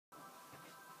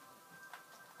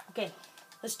Okay,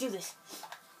 let's do this.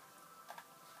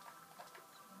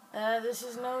 This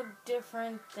is no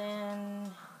different than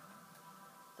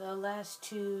the last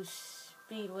two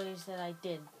Speedways that I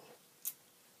did.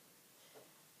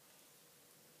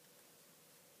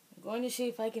 I'm going to see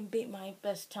if I can beat my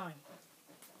best time.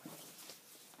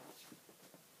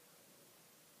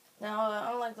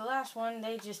 Now, unlike the last one,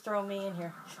 they just throw me in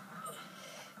here.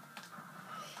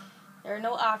 There are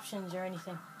no options or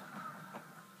anything.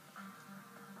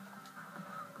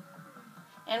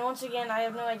 And once again, I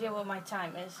have no idea what my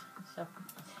time is, so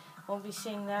won't be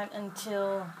seeing that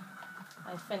until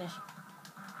I finish.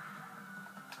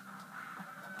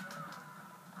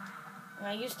 And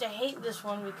I used to hate this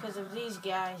one because of these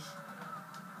guys.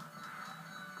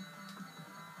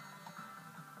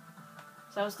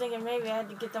 So I was thinking maybe I had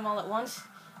to get them all at once.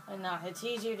 And no, it's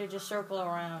easier to just circle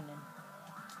around and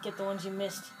get the ones you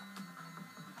missed.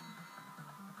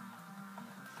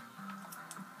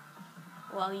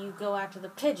 While you go after the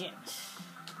pigeons.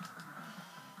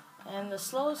 And the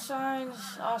slow signs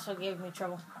also gave me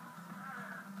trouble.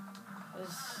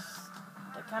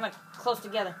 They're kind of close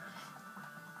together.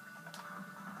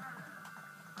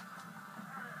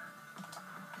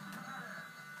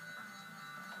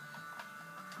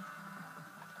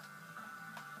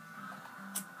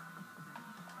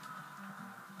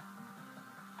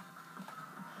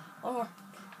 One more.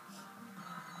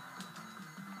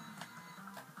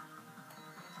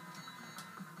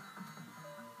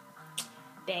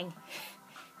 Dang.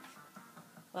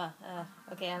 Well,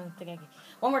 okay, I don't think I can.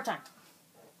 One more time.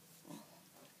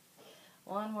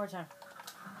 One more time.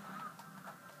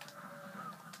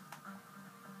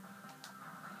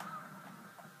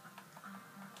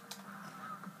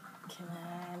 Come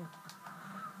on.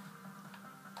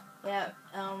 Yeah,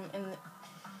 and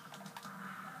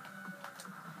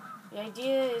the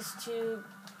idea is to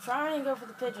try and go for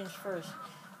the pigeons first.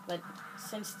 But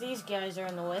since these guys are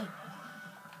in the way,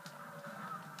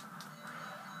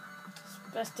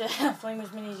 best to flame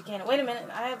as many as you can. Wait a minute,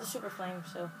 I have the super flame,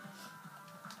 so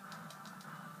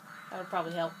that would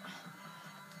probably help.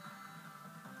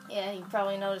 Yeah, you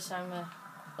probably noticed I'm, well,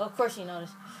 of course you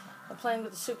noticed. I'm playing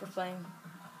with the super flame.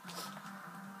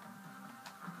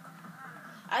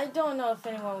 I don't know if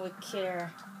anyone would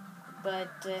care, but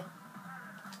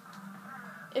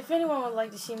if anyone would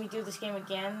like to see me do this game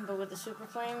again, but with the super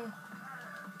flame,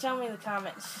 tell me in the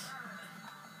comments.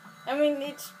 I mean,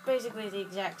 it's basically the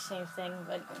exact same thing,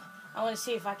 but I want to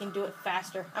see if I can do it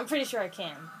faster. I'm pretty sure I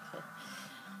can.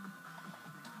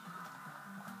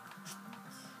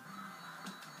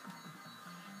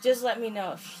 Just let me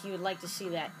know if you would like to see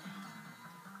that.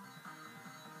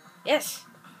 Yes!